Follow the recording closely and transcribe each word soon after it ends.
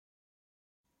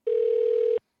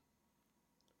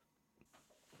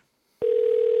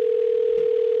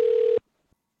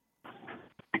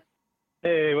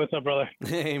Hey, what's up, brother?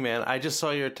 Hey man, I just saw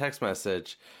your text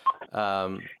message.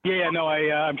 Um, No,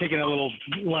 I'm taking a little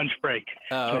lunch break.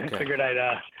 oh, I okay, figured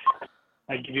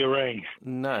I'd give you a ring.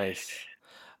 nice.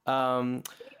 Um,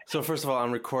 so first of all,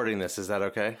 I'm recording this. Is that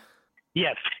okay?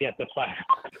 Yes, that's fine.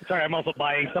 Sorry, I'm also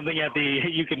buying something at the.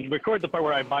 You can record the part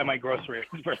where I buy my groceries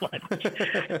for lunch.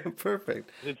 Perfect.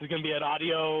 This is going to be an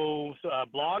audio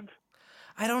blog.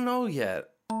 I don't know yet.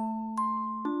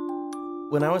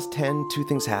 When I was 10, two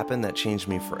things happened that changed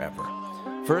me forever.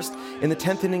 First, in the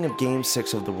 10th inning of Game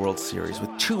 6 of the World Series, with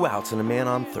 2 outs and a man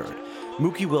on third,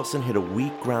 Mookie Wilson hit a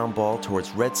weak ground ball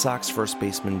towards Red Sox first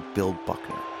baseman Bill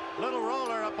Buckner. Little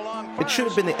roller up along first. It should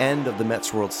have been the end of the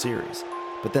Mets World Series,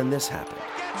 but then this happened.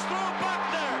 Gets through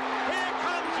Buckner. Here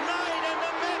comes Knight, and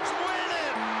the Mets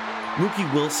win it.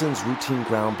 Mookie Wilson's routine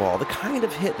ground ball, the kind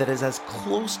of hit that is as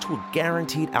close to a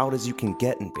guaranteed out as you can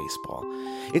get in baseball.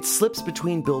 It slips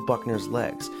between Bill Buckner's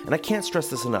legs, and I can't stress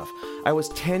this enough. I was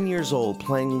 10 years old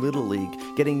playing Little League,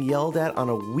 getting yelled at on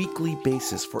a weekly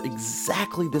basis for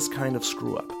exactly this kind of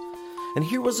screw-up. And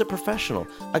here was a professional,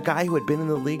 a guy who had been in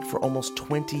the league for almost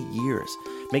 20 years,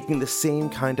 making the same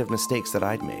kind of mistakes that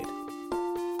I'd made.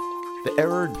 The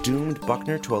error doomed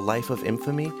Buckner to a life of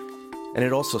infamy, and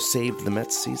it also saved the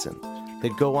Mets season.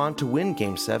 They'd go on to win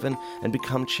Game 7 and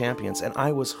become champions, and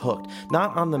I was hooked,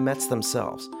 not on the Mets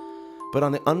themselves, but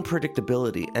on the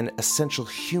unpredictability and essential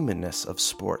humanness of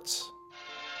sports.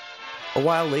 A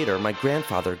while later, my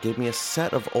grandfather gave me a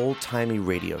set of old-timey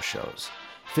radio shows.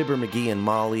 Fibber McGee and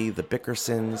Molly, the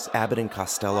Bickersons, Abbott and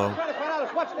Costello. Trying to find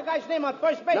out what's the guy's name on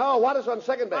first base. No, what is on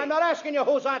second base? I'm not asking you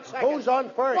who's on second. Who's on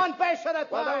first? One base at a time.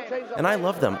 Well, don't change the And I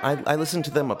loved them. I listened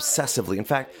to them obsessively. In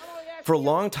fact, for a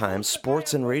long time,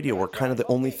 sports and radio were kind of the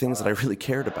only things that I really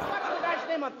cared about. What's the guy's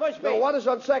name on first base? No, what is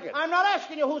on second? I'm not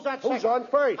asking you who's on second. Who's on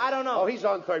first? I don't know. Oh, he's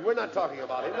on third. We're not talking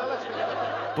about him. Now, let's forget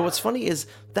about it. But what's funny is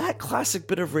that classic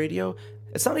bit of radio,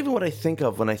 it's not even what I think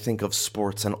of when I think of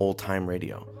sports and old-time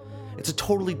radio. It's a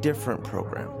totally different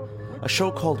program, a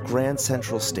show called Grand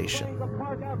Central Station.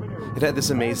 It had this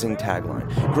amazing tagline,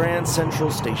 Grand Central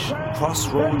Station,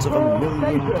 crossroads of a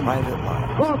million private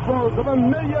lives.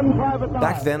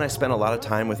 Back then, I spent a lot of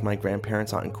time with my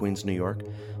grandparents out in Queens, New York.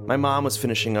 My mom was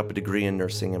finishing up a degree in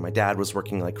nursing, and my dad was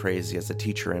working like crazy as a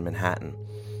teacher in Manhattan.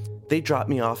 They'd drop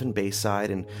me off in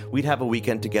Bayside, and we'd have a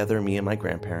weekend together, me and my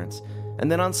grandparents.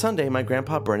 And then on Sunday, my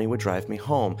grandpa Bernie would drive me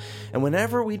home. And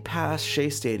whenever we'd pass Shea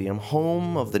Stadium,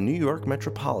 home of the New York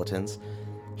Metropolitans,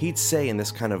 he'd say in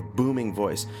this kind of booming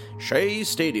voice, Shea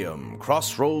Stadium,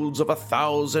 crossroads of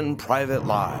 1,000 private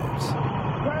lives.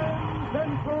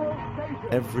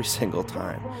 Every single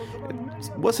time.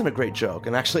 It wasn't a great joke,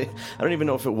 and actually, I don't even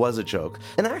know if it was a joke.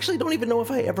 And I actually don't even know if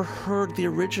I ever heard the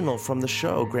original from the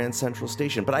show, Grand Central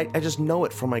Station, but I just know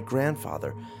it from my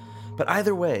grandfather. But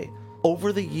either way,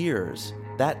 over the years,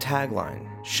 that tagline,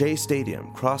 Shea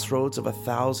Stadium, crossroads of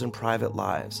 1,000 private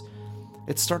lives,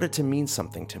 it started to mean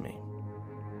something to me.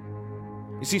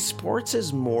 You see, sports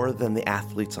is more than the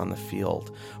athletes on the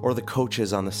field or the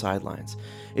coaches on the sidelines.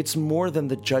 It's more than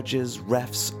the judges,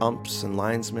 refs, umps, and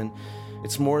linesmen.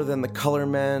 It's more than the color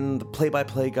men, the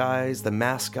play-by-play guys, the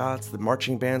mascots, the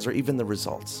marching bands, or even the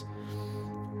results.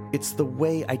 It's the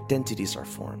way identities are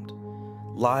formed.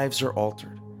 Lives are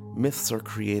altered, myths are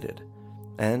created,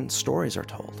 and stories are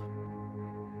told.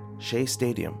 Shea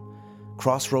Stadium,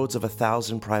 crossroads of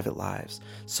 1,000 private lives.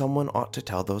 Someone ought to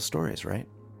tell those stories, right?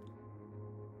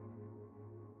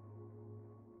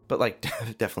 But,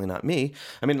 definitely not me.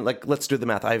 I mean, let's do the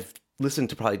math. I've listened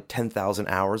to probably 10,000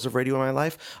 hours of radio in my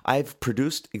life. I've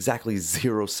produced exactly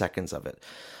 0 seconds of it.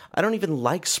 I don't even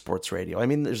like sports radio. I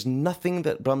mean, there's nothing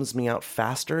that bums me out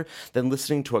faster than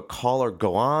listening to a caller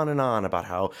go on and on about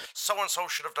how so-and-so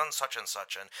should have done such and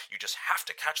such, and you just have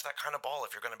to catch that kind of ball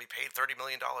if you're going to be paid $30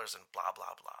 million and blah,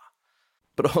 blah, blah.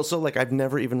 But also, I've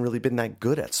never even really been that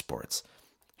good at sports.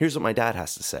 Here's what my dad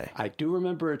has to say. I do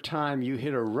remember a time you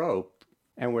hit a rope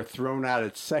and were thrown out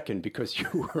at second because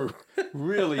you were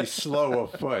really slow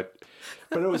of foot.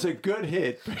 But it was a good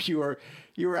hit, but you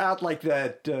were out like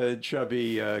that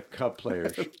chubby Cub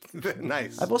players.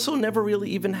 Nice. I've also never really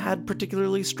even had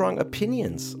particularly strong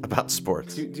opinions about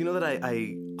sports. Do you know that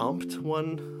I umped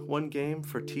one game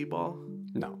for T-ball?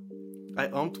 No. I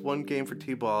umped one game for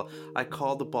T-ball. I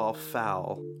called the ball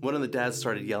foul. One of the dads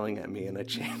started yelling at me, and I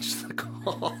changed the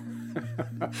call.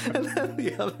 And then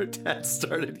the other dad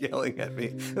started yelling at me.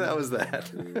 And that was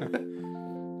that.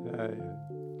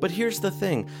 But here's the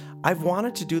thing. I've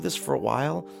wanted to do this for a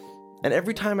while, and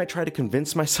every time I try to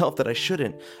convince myself that I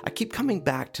shouldn't, I keep coming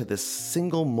back to this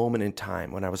single moment in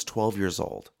time when I was 12 years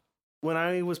old. When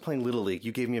I was playing Little League,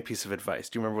 you gave me a piece of advice.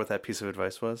 Do you remember what that piece of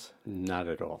advice was? Not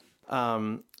at all.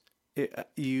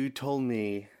 You told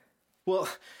me, well,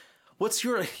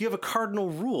 you have a cardinal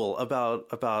rule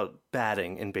about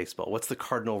batting in baseball. What's the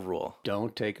cardinal rule?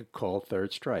 Don't take a called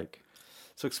third strike.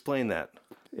 So explain that.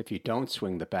 If you don't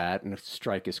swing the bat and a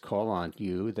strike is called on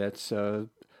you, that's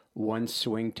one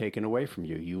swing taken away from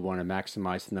you. You want to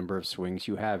maximize the number of swings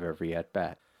you have every at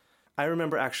bat. I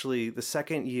remember actually the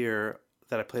second year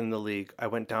that I played in the league, I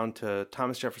went down to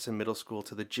Thomas Jefferson Middle School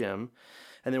to the gym,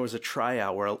 and there was a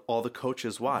tryout where all the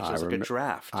coaches watched. It was like a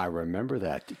draft. I remember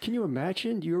that. Can you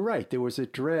imagine? You're right. There was a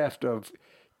draft of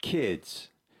kids.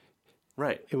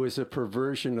 Right. It was a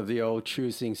perversion of the old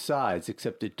choosing sides,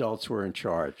 except adults were in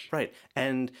charge. Right.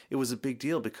 And it was a big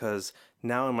deal because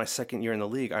now in my second year in the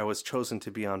league, I was chosen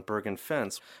to be on Bergen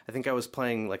Fence. I think I was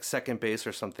playing like second base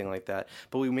or something like that.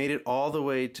 But we made it all the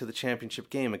way to the championship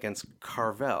game against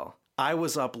Carvel. I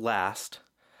was up last,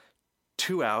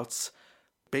 2 outs,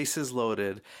 bases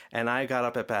loaded, and I got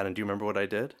up at bat. And do you remember what I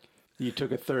did? You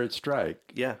took a third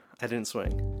strike. Yeah, I didn't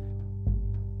swing.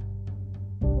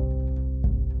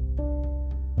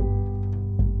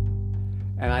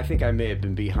 And I think I may have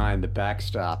been behind the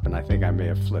backstop, and I think I may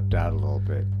have flipped out a little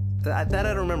bit. That I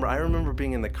don't remember. I remember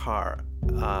being in the car.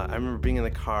 I remember being in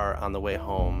the car on the way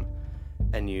home,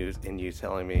 and you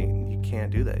telling me, you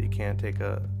can't do that. You can't take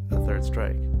a third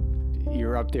strike.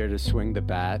 You're up there to swing the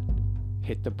bat,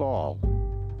 hit the ball.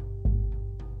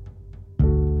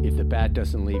 If the bat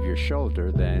doesn't leave your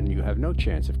shoulder, then you have no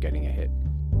chance of getting a hit.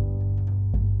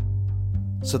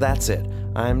 So that's it.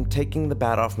 I'm taking the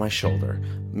bat off my shoulder.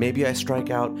 Maybe I strike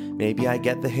out, maybe I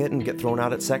get the hit and get thrown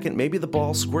out at second, maybe the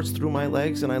ball squirts through my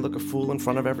legs and I look a fool in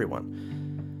front of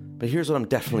everyone. But here's what I'm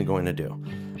definitely going to do.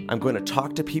 I'm going to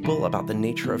talk to people about the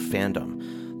nature of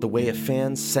fandom, the way a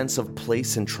fan's sense of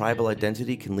place and tribal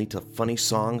identity can lead to funny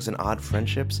songs and odd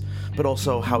friendships, but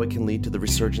also how it can lead to the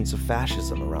resurgence of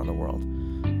fascism around the world.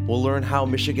 We'll learn how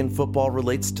Michigan football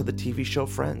relates to the TV show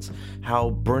Friends, how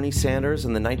Bernie Sanders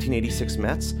and the 1986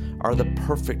 Mets are the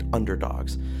perfect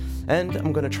underdogs. And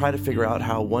I'm going to try to figure out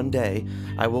how one day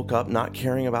I woke up not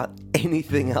caring about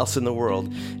anything else in the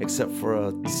world except for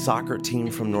a soccer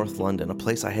team from North London, a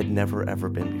place I had never, ever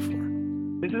been before.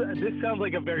 This sounds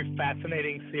like a very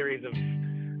fascinating series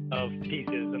of pieces,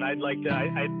 and I'd like to.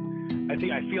 I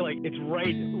feel like it's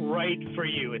right for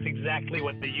you. It's exactly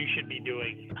what you should be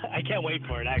doing. I can't wait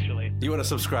for it, actually. You want to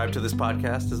subscribe to this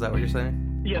podcast? Is that what you're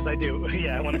saying? Yes, I do.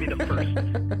 Yeah, I want to be the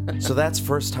first. So that's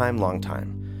First Time, Long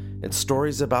Time. It's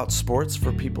stories about sports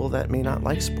for people that may not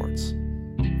like sports.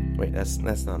 Wait, that's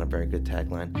not a very good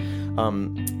tagline.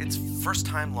 It's First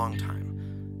Time, Long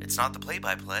Time. It's not the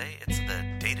play-by-play, it's the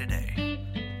day-to-day.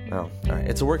 Well, all right,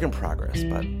 it's a work in progress,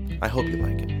 but I hope you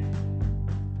like it.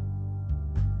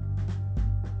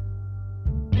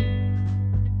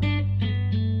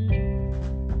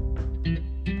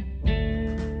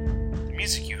 The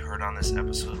music you heard on this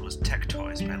episode was Tech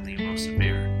Toys by Lee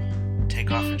Rosevere,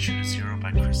 Take Off and Shoot a Zero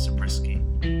by Chris Zabriskie,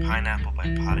 Pineapple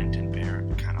by Poddington Bear,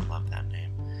 kind of love that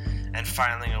name, and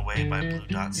Filing Away by Blue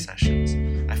Dot Sessions.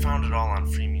 I found it all on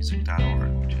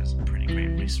freemusic.org, which is a pretty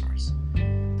great resource.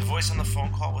 The voice on the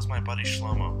phone call was my buddy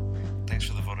Shlomo. Thanks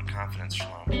for the vote of confidence,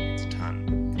 Shlomo. It's a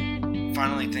ton.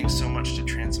 Finally, thanks so much to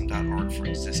Transom.org for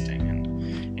existing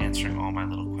and answering all my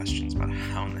little questions about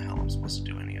how in the hell I'm supposed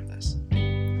to do any of this.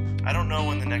 I don't know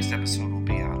when the next episode will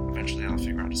be out. Eventually I'll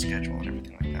figure out a schedule and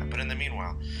everything like that. But in the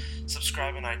meanwhile,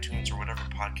 subscribe in iTunes or whatever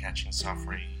podcatching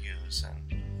software you use,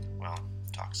 and, well,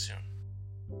 talk soon.